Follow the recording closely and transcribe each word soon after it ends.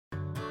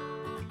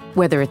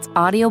Whether it's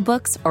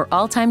audiobooks or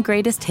all-time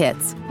greatest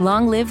hits,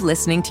 long live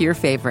listening to your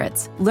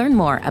favorites. Learn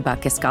more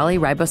about Kisqali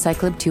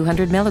Ribociclib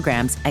 200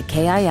 milligrams at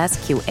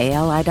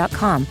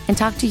KISQALI.com and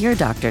talk to your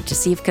doctor to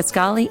see if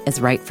Kisqali is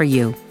right for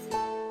you.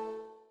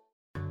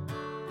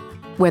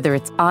 Whether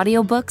it's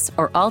audiobooks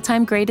or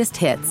all-time greatest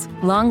hits,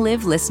 long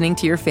live listening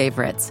to your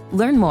favorites.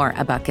 Learn more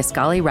about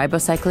Kisqali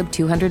Ribociclib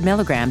 200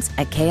 milligrams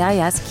at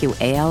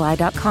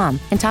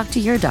KISQALI.com and talk to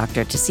your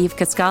doctor to see if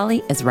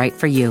Kisqali is right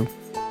for you.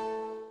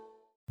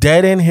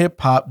 Dead End Hip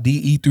Hop,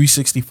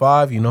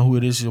 DE365. You know who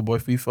it is, your boy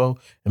FIFO.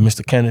 And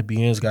Mr. Kenneth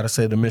Beans, gotta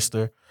say the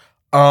Mr.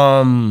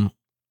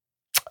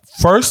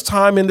 First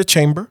time in the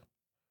chamber.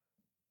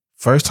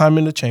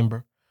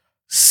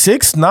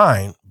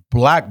 6ix9ine,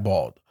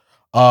 Blackballed.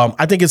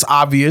 I think it's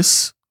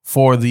obvious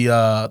for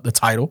the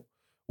title.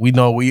 We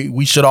know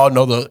we should all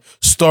know the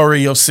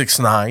story of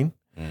 6ix9ine.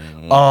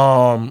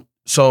 Mm-hmm.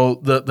 So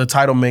the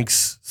title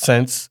makes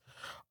sense.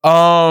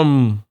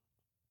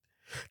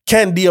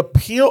 Can the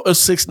appeal of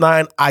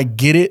 6ix9ine, I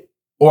get it,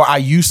 or I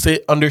used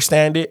to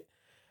understand it.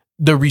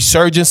 The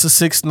resurgence of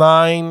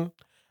 6ix9ine,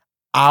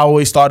 I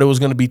always thought it was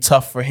going to be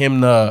tough for him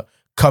to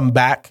come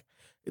back.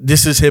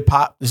 This is hip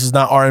hop. This is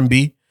not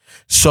R&B.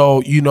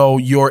 So, you know,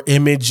 your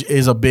image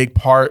is a big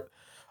part.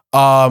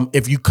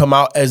 If you come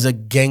out as a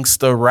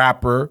gangster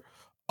rapper,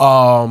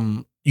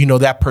 you know,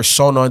 that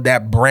persona,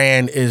 that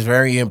brand is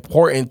very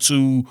important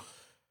to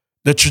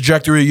the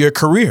trajectory of your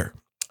career.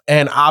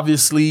 And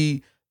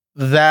obviously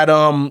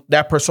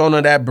that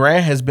persona, that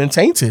brand has been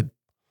tainted.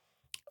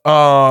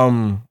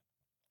 I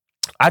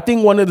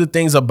think one of the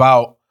things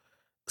about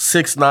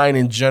 6ix9ine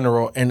in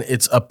general, and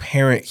it's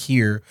apparent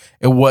here,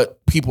 and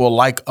what people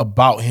like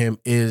about him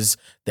is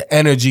the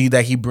energy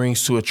that he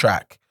brings to a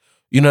track.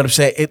 You know what I'm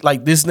saying? It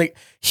like this nigga,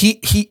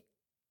 he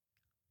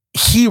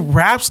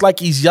raps like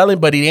he's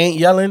yelling, but he ain't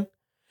yelling.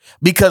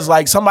 Because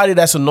like somebody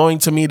that's annoying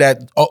to me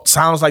that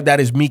sounds like that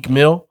is Meek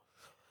Mill.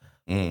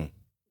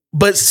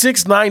 But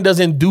 6ix9ine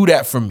doesn't do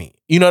that for me.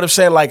 You know what I'm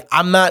saying? Like,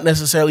 I'm not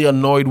necessarily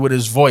annoyed with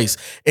his voice.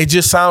 It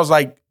just sounds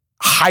like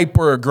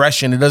hyper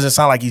aggression. It doesn't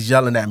sound like he's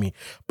yelling at me.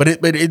 But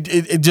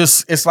it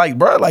just, it's like,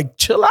 bro, like,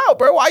 chill out,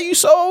 bro. Why you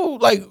so,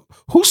 like,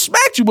 who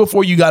smacked you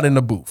before you got in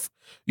the booth?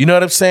 You know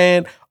what I'm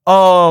saying?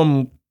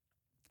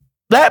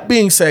 That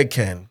being said,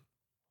 Ken,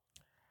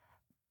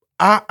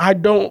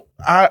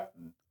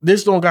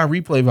 this don't got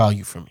replay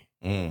value for me.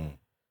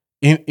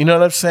 You know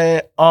what I'm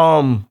saying?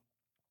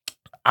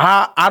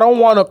 I don't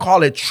want to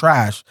call it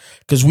trash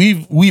because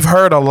we've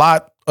heard a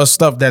lot of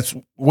stuff that's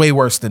way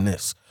worse than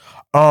this.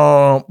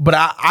 But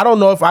I don't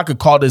know if I could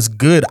call this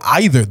good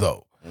either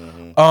though.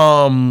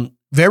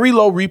 Very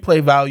low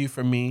replay value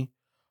for me.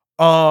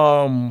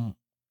 And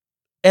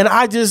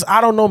I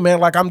don't know, man.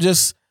 Like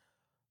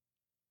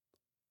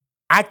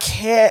I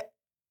can't.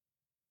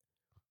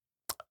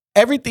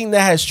 Everything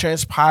that has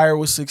transpired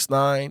with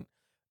 6ix9ine,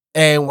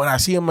 and when I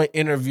see him in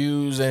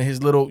interviews and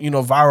his little, you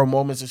know, viral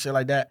moments and shit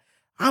like that,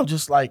 I'm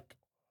just like,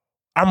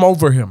 I'm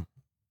over him.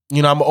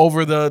 You know, I'm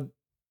over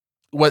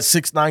what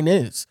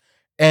 6ix9ine is.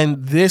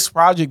 And this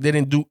project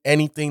didn't do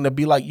anything to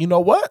be like, you know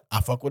what?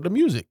 I fuck with the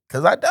music.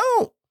 Because I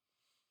don't.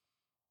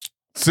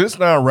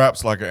 6ix9ine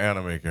raps like an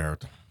anime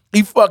character.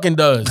 He fucking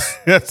does.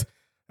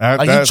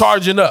 Like he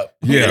charging up.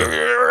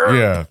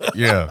 Yeah.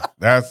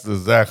 That's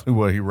exactly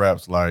what he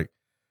raps like.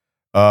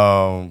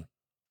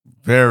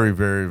 Very,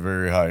 very,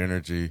 very high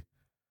energy.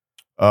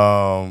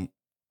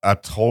 I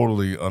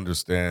totally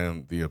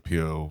understand the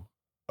appeal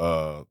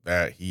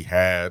that he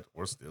had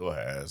or still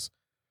has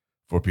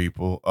for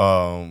people.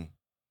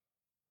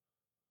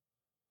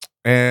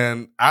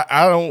 And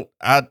I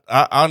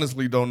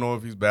honestly don't know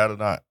if he's bad or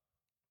not.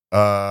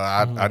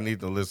 I need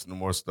to listen to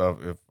more stuff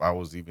if I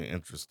was even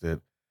interested.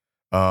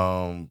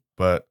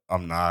 But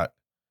I'm not.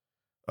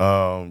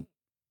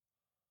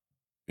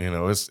 You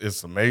know,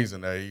 it's amazing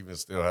that he even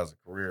still has a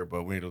career,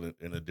 but we're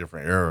in a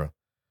different era.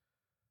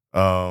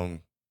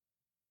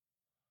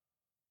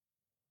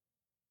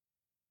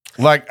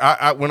 Like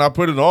I when I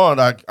put it on,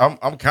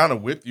 I'm kind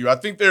of with you. I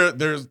think there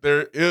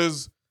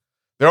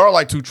are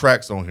like two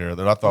tracks on here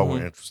that I thought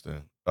were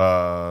interesting.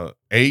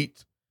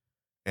 8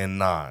 and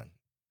 9.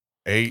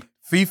 8.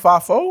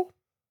 FIFA4?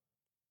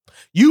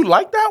 You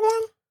like that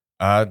one?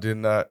 I did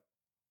not.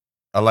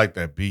 I like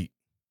that beat.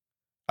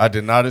 I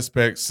did not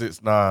expect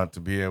 6ix9ine to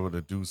be able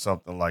to do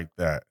something like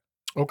that.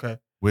 Okay.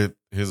 With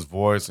his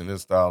voice and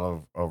his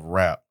style of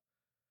rap.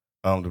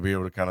 To be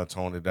able to kind of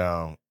tone it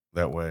down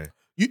that way.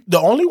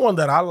 The only one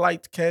that I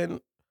liked, Ken,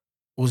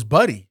 was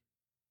Buddy.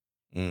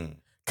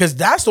 Because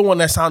that's the one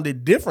that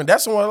sounded different.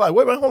 That's the one like,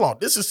 wait, hold on.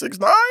 This is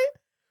 6ix9ine?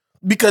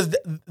 Because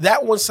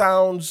that one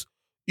sounds,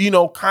 you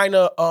know, kind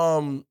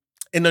of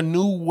in a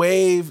new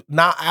wave,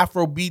 not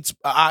Afro beats.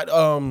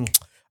 I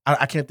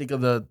can't think of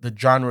the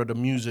genre of the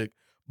music.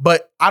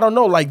 But I don't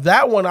know. Like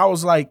that one, I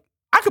was like,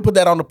 I could put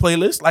that on the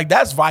playlist. Like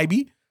that's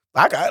vibey.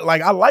 I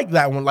like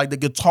that one. Like the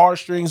guitar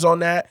strings on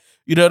that.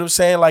 You know what I'm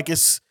saying? Like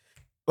it's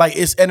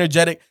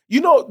energetic.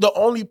 You know, the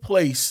only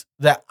place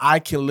that I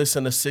can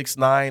listen to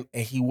 6ix9ine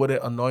and he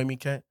wouldn't annoy me,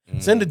 Ken,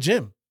 it's in the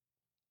gym.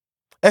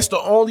 That's the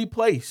only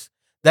place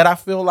that I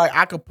feel like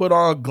I could put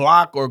on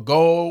Glock or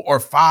Go or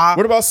Five.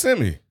 What about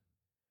Semi?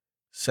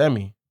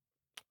 Semi.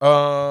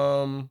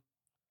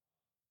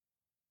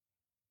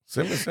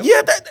 Semi?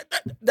 Yeah,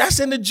 that's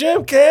in the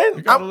gym, Ken.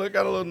 You got a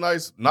little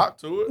nice knock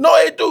to it. No,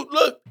 it do.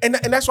 Look, and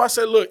that's why I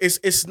said, look,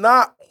 it's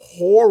not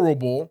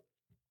horrible.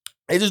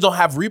 It just don't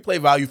have replay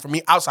value for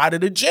me outside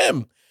of the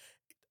gym.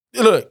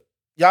 Look,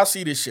 y'all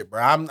see this shit,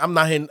 bro. I'm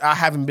not hitting, I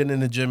haven't been in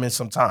the gym in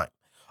some time.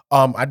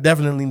 I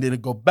definitely need to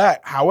go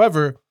back.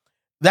 However,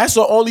 that's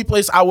the only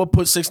place I would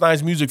put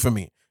 6ix9ine's music for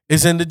me.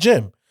 Is in the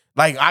gym.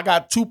 Like, I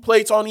got 2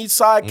 plates on each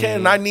side, Ken,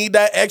 and I need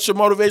that extra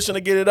motivation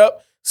to get it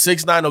up.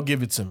 6ix9ine will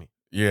give it to me.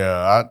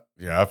 Yeah,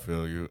 I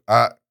feel you.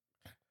 I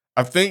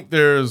think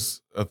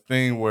there's a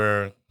thing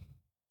where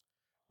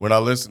when I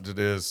listen to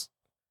this,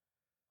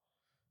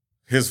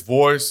 his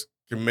voice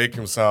can make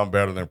him sound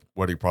better than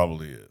what he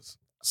probably is.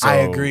 So, I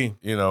agree.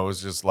 You know,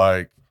 it's just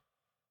like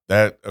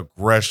that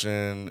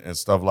aggression and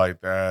stuff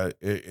like that.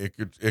 It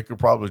could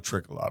probably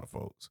trick a lot of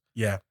folks.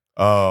 Yeah,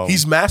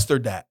 He's he's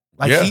mastered that.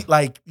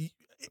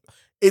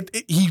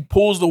 He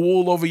pulls the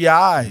wool over your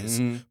eyes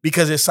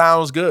because it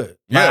sounds good.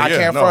 I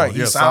can't front.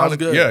 He sounds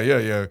good.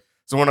 Yeah.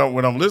 So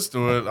when I'm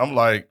listening to it, I'm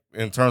like,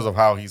 in terms of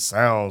how he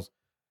sounds,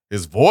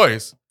 his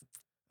voice,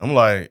 I'm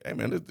like, hey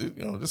man,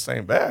 this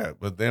ain't bad.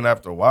 But then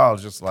after a while,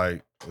 it's just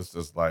like,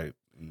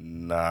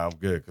 nah, I'm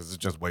good because it's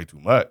just way too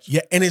much.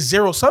 Yeah, and it's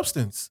zero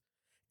substance.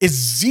 It's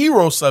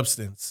zero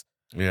substance.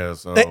 Yeah.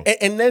 So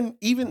and then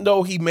even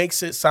though he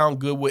makes it sound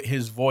good with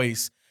his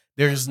voice,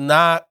 there's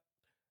not.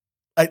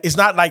 It's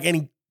not like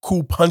any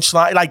cool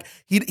punchline. Like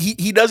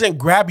he doesn't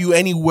grab you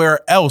anywhere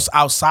else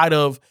outside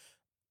of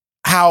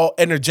how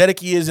energetic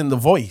he is in the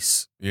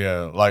voice.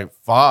 Yeah, like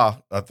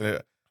Fa, I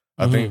think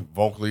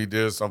vocally he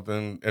did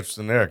something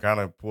interesting there. Kind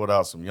of pulled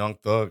out some Young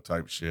Thug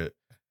type shit,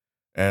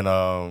 and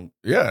and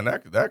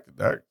that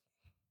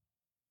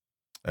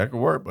could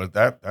work. But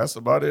that's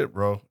about it,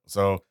 bro.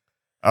 So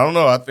I don't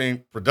know. I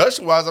think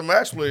production wise,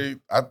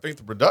 I think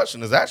the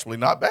production is actually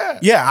not bad.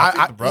 Yeah, I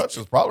think the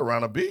production is probably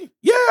around a B.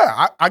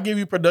 Yeah, I give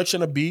you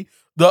production a B.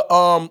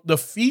 The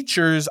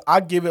features, I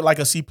give it like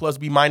a C plus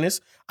B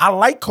minus. I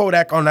like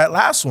Kodak on that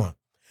last one.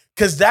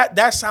 Cause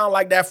that sound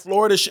like that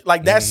Florida shit.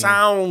 Like that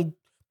sound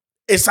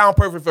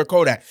perfect for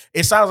Kodak.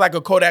 It sounds like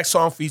a Kodak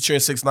song featuring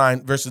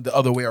 6ix9ine versus the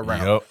other way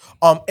around.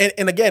 Yep.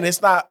 And again,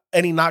 it's not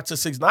any knock to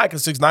 6ix9ine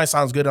because 6ix9ine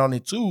sounds good on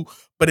it too,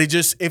 but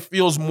it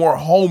feels more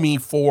homey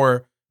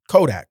for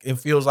Kodak. It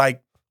feels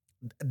like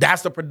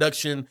that's the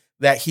production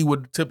that he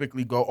would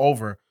typically go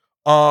over.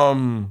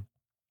 And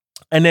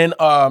then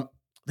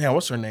damn,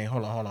 what's her name?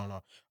 Hold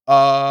on.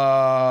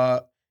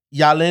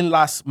 Yalin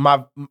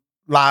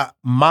La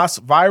Mas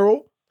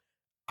Viral.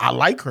 I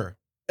like her,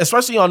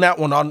 especially on that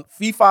one. On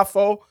FIFA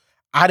 4,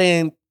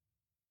 I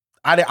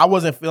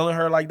wasn't feeling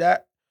her like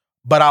that,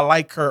 but I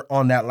like her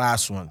on that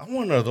last one. I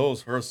wonder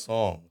those her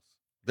songs.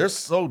 They're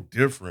so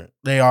different.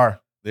 They are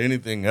than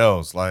anything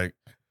else. Like,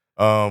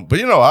 but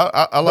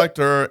I liked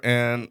her,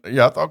 and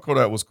I thought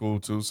Kodak was cool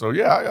too. So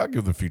I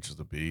give the features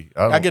a B.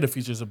 I give the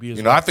features a B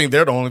as well. I think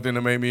they're the only thing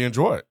that made me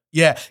enjoy it.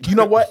 Yeah, you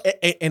know what?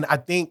 And I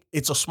think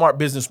it's a smart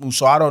business move.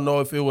 So I don't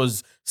know if it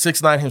was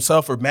 6ix9ine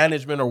himself or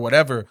management or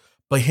whatever,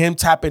 but him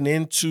tapping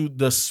into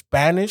the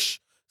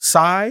Spanish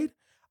side,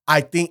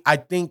 I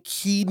think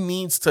he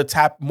needs to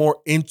tap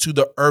more into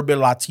the urban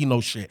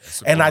Latino shit.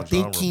 And I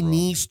think he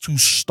needs to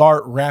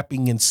start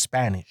rapping in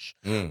Spanish.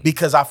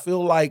 Because I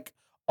feel like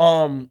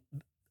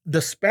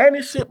the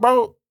Spanish shit,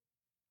 bro,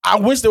 I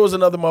wish there was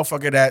another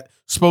motherfucker that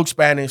spoke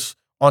Spanish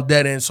on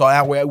Dead End so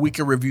that way we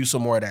could review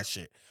some more of that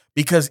shit.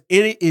 Because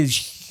it is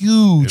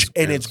huge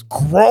and it's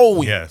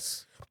growing.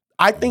 Yes.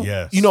 I think,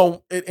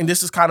 and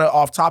this is kind of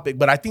off topic,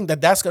 but I think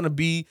that's going to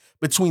be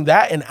between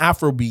that and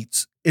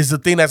Afrobeats is the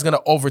thing that's going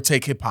to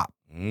overtake hip hop.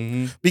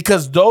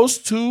 Because those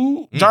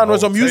two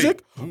genres of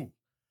music.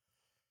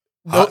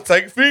 Hot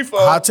take FIFA.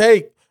 Hot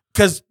take.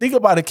 Because think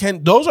about it,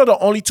 Ken, those are the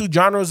only two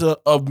genres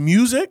of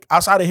music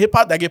outside of hip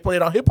hop that get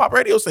played on hip hop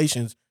radio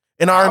stations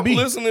and R&B. I'm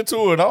listening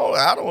to it.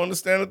 I don't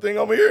understand the thing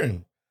I'm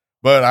hearing.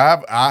 But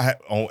I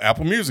on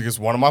Apple Music, it's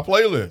one of my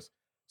playlists.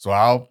 So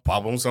I'll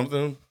pop on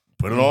something,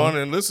 put it on,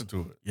 and listen to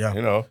it.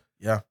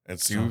 Yeah. And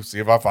see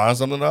if I find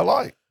something I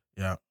like.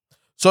 Yeah.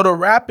 So the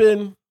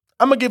rapping,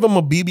 I'm gonna give him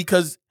a B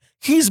because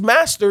he's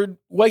mastered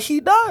what he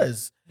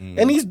does.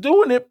 And he's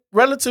doing it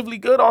relatively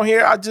good on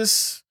here.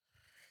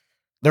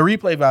 The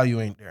replay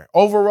value ain't there.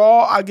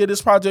 Overall, I give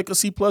this project a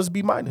C plus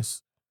B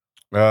minus.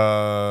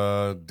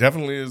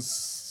 Definitely is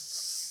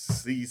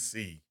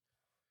CC.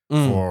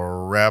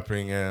 For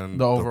rapping and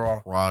the overall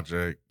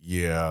project,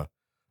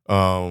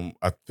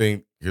 I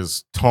think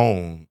his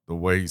tone, the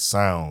way he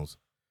sounds,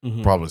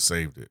 probably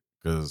saved it.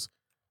 Because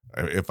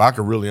if I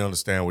could really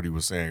understand what he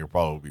was saying, it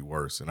probably would be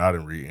worse. And I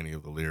didn't read any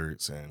of the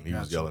lyrics, and he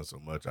was yelling so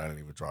much, I didn't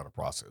even try to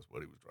process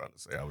what he was trying to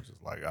say. I was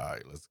just like, all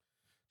right, let's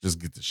just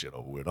get this shit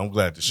over with. I'm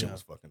glad this shit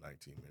was fucking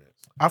 19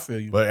 minutes. I feel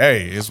you. But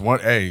hey,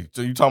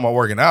 so you talking about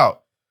working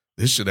out,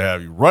 this should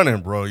have you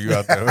running, bro. You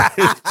out there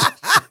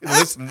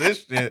listen to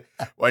this shit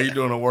while you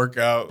doing a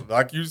workout.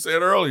 Like you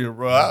said earlier,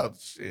 bro.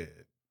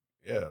 Shit.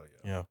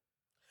 Yeah.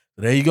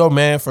 There you go,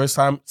 man. First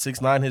time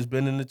 6ix9ine has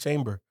been in the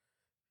chamber.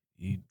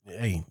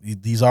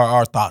 These are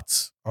our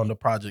thoughts on the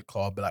project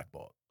called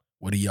Blackballed.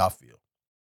 What do y'all feel?